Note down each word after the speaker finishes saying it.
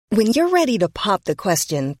When you're ready to pop the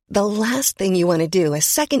question, the last thing you want to do is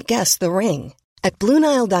second-guess the ring. At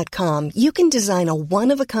BlueNile.com, you can design a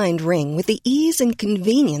one-of-a-kind ring with the ease and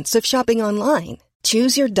convenience of shopping online.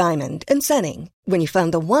 Choose your diamond and setting. When you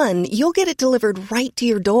find the one, you'll get it delivered right to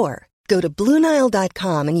your door. Go to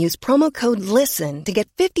BlueNile.com and use promo code LISTEN to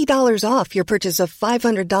get $50 off your purchase of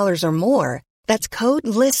 $500 or more. That's code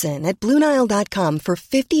LISTEN at BlueNile.com for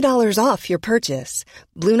 $50 off your purchase.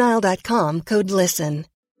 BlueNile.com, code LISTEN.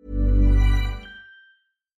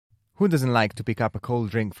 Who doesn't like to pick up a cold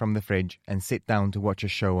drink from the fridge and sit down to watch a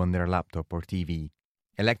show on their laptop or TV?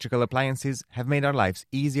 Electrical appliances have made our lives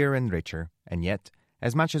easier and richer, and yet,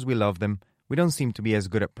 as much as we love them, we don't seem to be as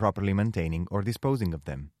good at properly maintaining or disposing of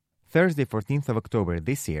them. Thursday, 14th of October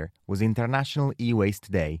this year was International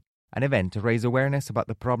E-Waste Day, an event to raise awareness about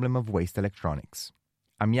the problem of waste electronics.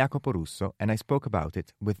 I'm Jacopo Russo, and I spoke about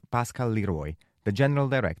it with Pascal Leroy, the General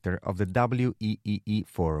Director of the WEEE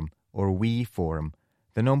Forum, or WEEE Forum,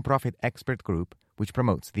 the non-profit expert group which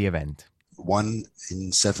promotes the event. 1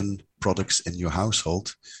 in 7 products in your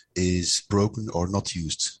household is broken or not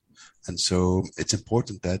used. And so it's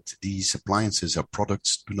important that these appliances or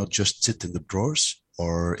products do not just sit in the drawers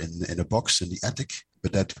or in a box in the attic,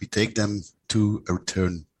 but that we take them to a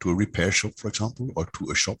return to a repair shop, for example, or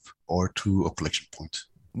to a shop or to a collection point.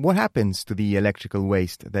 What happens to the electrical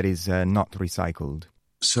waste that is not recycled?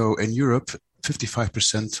 So in Europe,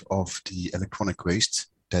 55% of the electronic waste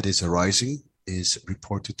that is arising is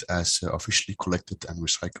reported as officially collected and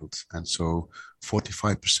recycled. And so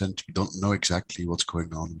 45%, we don't know exactly what's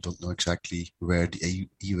going on. We don't know exactly where the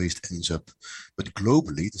e-waste ends up. But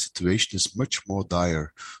globally, the situation is much more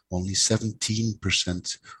dire. Only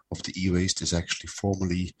 17% of the e-waste is actually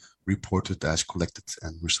formally reported as collected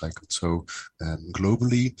and recycled. So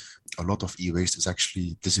globally, a lot of e-waste is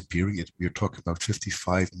actually disappearing. We're talking about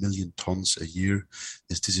 55 million tons a year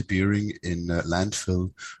is disappearing in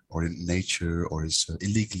landfill or in nature or is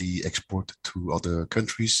illegally exported to other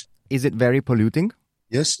countries. Is it very polluting?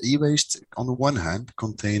 Yes, e-waste on the one hand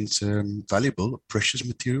contains valuable, precious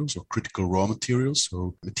materials or critical raw materials,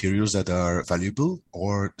 so materials that are valuable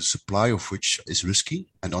or the supply of which is risky.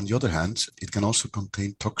 And on the other hand, it can also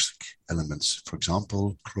contain toxic elements, for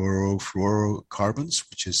example, chlorofluorocarbons,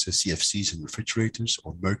 which is CFCs in refrigerators,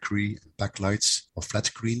 or mercury in backlights or flat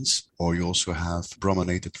screens, or you also have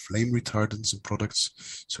brominated flame retardants in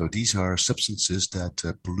products. So these are substances that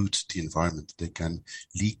pollute the environment. They can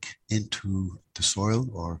leak into the soil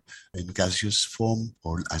or in gaseous form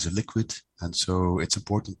or as a liquid. And so it's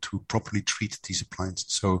important to properly treat these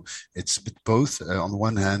appliances. So it's a bit both. On the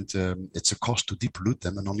one hand, it's a cost to depollute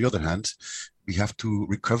them. And on the other hand, we have to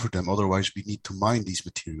recover them. Otherwise, we need to mine these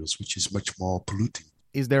materials, which is much more polluting.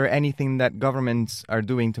 Is there anything that governments are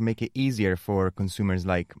doing to make it easier for consumers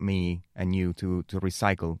like me and you to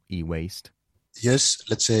recycle e-waste? Yes,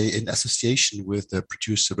 let's say in association with the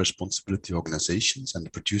producer responsibility organizations and the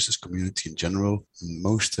producers community in general,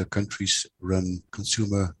 most countries run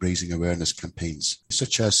consumer raising awareness campaigns,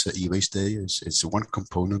 such as e-waste day is one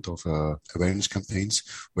component of awareness campaigns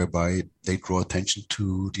whereby they draw attention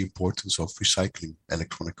to the importance of recycling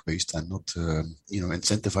electronic waste and not,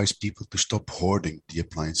 incentivize people to stop hoarding the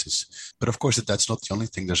appliances. But of course, that's not the only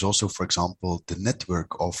thing. There's also, for example, the network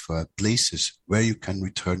of places where you can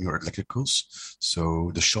return your electricals.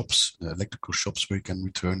 So the shops, the electrical shops where you can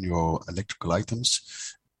return your electrical items.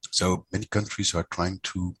 So many countries are trying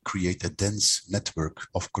to create a dense network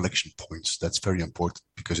of collection points. That's very important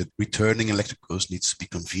because returning electricals needs to be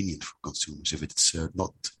convenient for consumers. If it's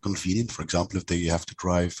not convenient, for example, if they have to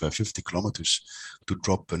drive 50 kilometers to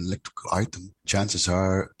drop an electrical item, chances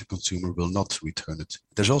are the consumer will not return it.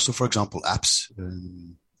 There's also, for example, apps.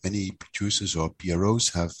 Many producers or PROs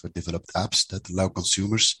have developed apps that allow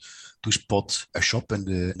consumers to spot a shop in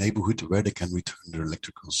the neighborhood where they can return their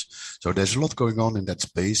electricals. So there's a lot going on in that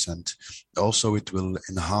space, and also it will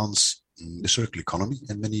enhance the circular economy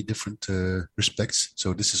in many different respects.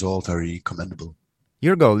 So this is all very commendable.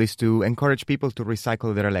 Your goal is to encourage people to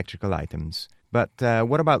recycle their electrical items. But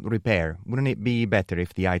what about repair? Wouldn't it be better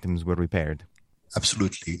if the items were repaired?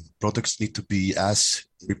 Absolutely. Products need to be as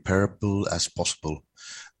repairable as possible,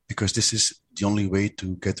 because this is the only way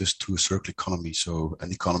to get us to a circular economy. So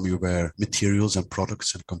an economy where materials and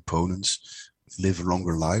products and components live a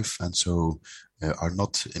longer life and so are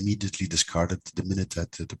not immediately discarded the minute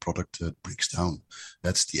that the product breaks down.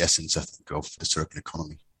 That's the essence, I think, of the circular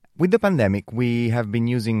economy. With the pandemic, we have been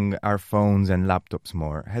using our phones and laptops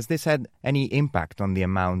more. Has this had any impact on the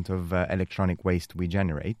amount of electronic waste we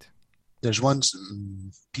generate? There's one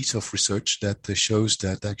piece of research that shows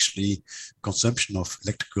that actually consumption of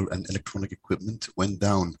electrical and electronic equipment went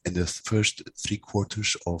down in the first 3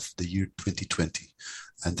 quarters of the year 2020.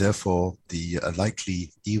 And therefore, the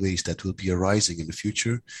likely e-waste that will be arising in the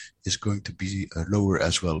future is going to be lower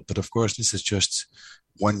as well. But of course, this is just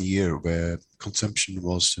 1 year where consumption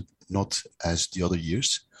was not as the other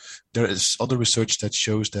years. There is other research that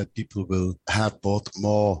shows that people will have bought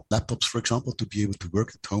more laptops, for example, to be able to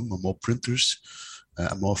work at home, or more printers,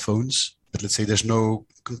 more phones. But let's say there's no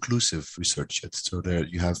conclusive research yet. So there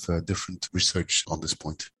you have different research on this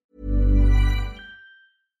point.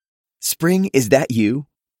 Spring, is that you?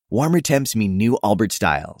 Warmer temps mean new Allbirds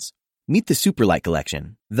styles. Meet the Superlight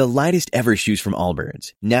Collection, the lightest ever shoes from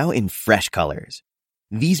Allbirds, now in fresh colors.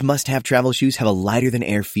 These must-have travel shoes have a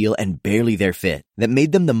lighter-than-air feel and barely their fit that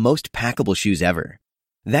made them the most packable shoes ever.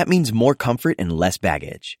 That means more comfort and less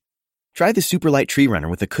baggage. Try the Superlight Tree Runner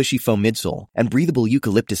with a cushy foam midsole and breathable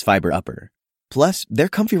eucalyptus fiber upper. Plus, they're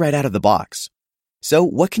comfy right out of the box. So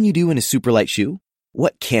what can you do in a Superlight shoe?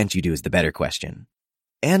 What can't you do is the better question.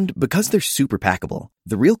 And because they're super packable,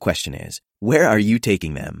 the real question is, where are you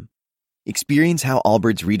taking them? Experience how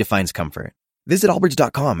Allbirds redefines comfort. Visit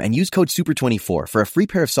allbirds.com and use code SUPER24 for a free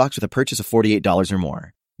pair of socks with a purchase of $48 or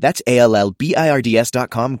more. That's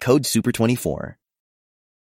ALLBIRDS.com, code SUPER24.